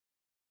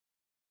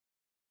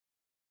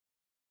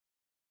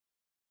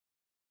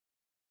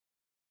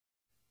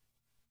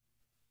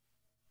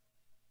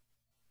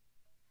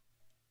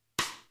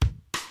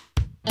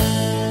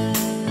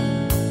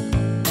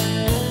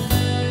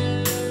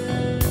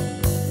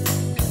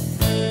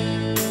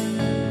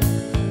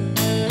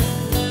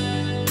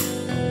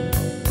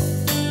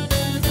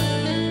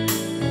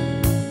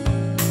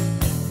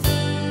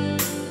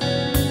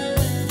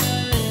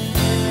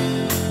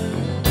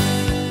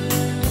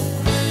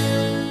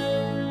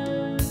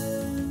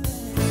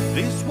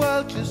This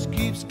world just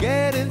keeps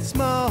getting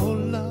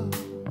smaller.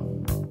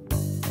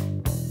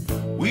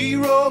 We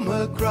roam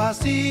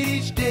across it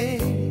each day.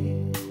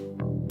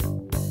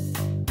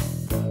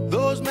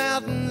 Those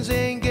mountains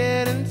ain't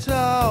getting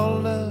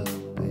taller,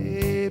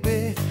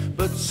 baby,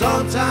 but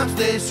sometimes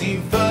they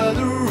seem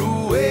further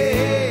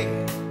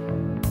away.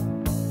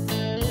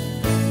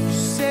 You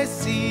say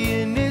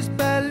seeing is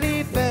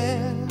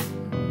believing.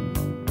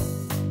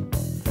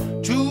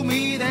 To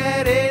me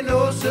that ain't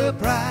no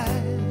surprise.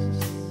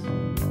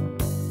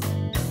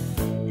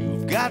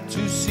 You've got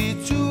to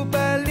see to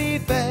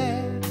believe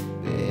it,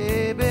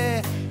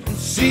 baby, and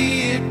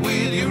see it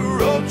with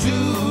your own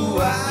two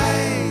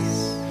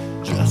eyes.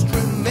 Just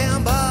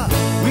remember,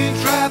 we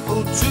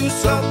traveled to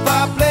some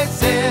far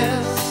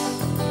places,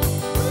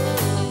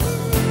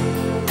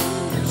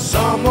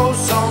 some old,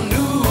 some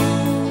new.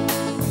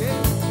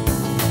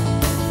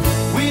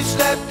 We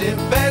slept in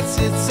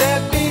bedsits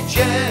at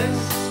beaches,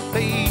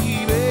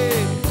 baby,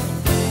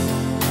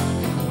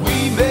 we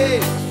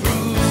made it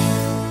through.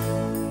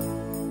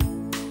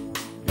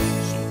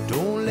 So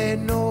don't let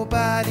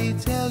nobody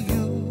tell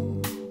you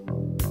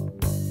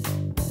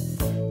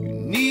you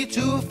need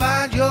to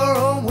find your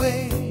own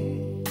way.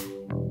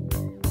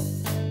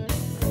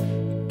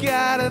 You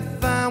gotta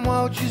find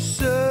what you're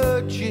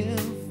searching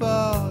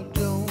for.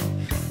 Don't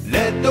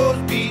let those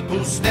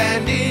people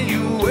stand in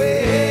your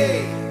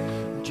way.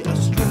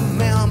 Just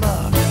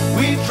remember,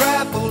 we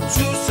traveled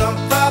to some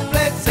far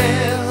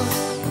places,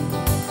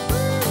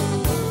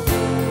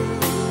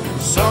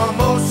 some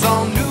old,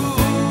 some new.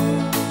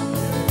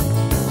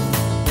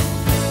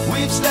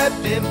 We've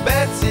slept in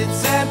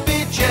bedsits and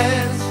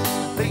beaches,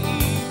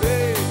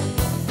 baby,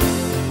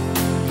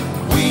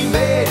 we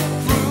made it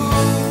through.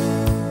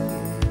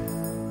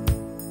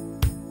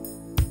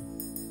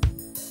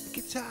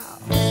 Guitar.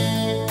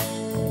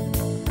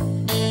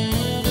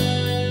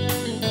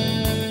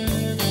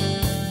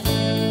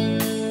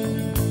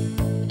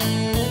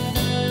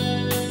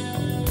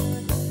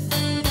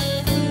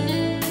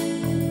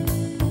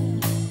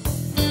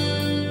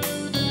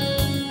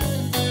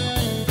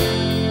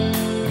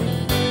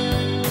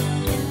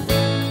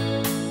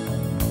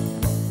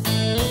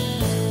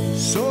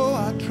 So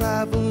our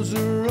travels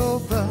are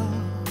over.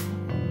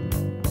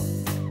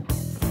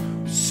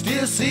 We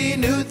still see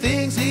new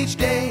things each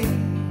day.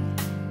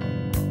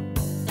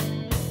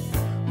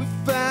 We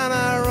found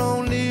our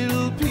own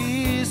little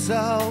piece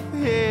of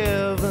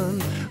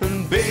heaven,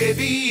 and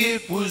baby,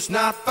 it was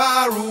not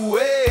far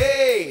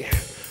away.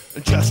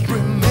 Just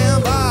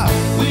remember,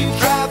 we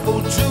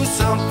traveled to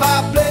some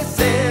far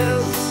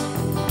places,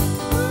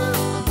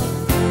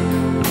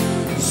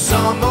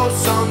 some old,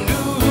 some new.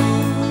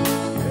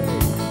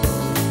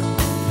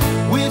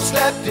 We've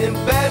slept in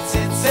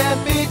bedsits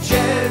and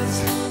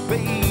beaches,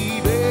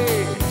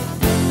 baby,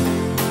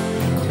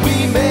 we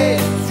made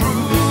it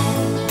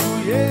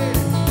through, yeah.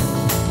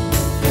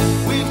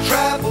 We've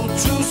traveled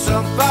to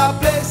some far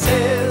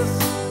places,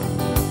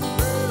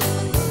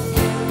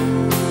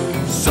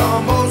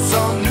 some old,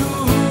 some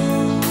new,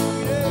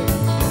 yeah.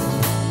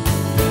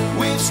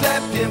 We've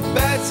slept in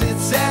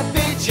bedsits and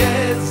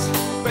beaches,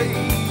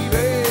 baby.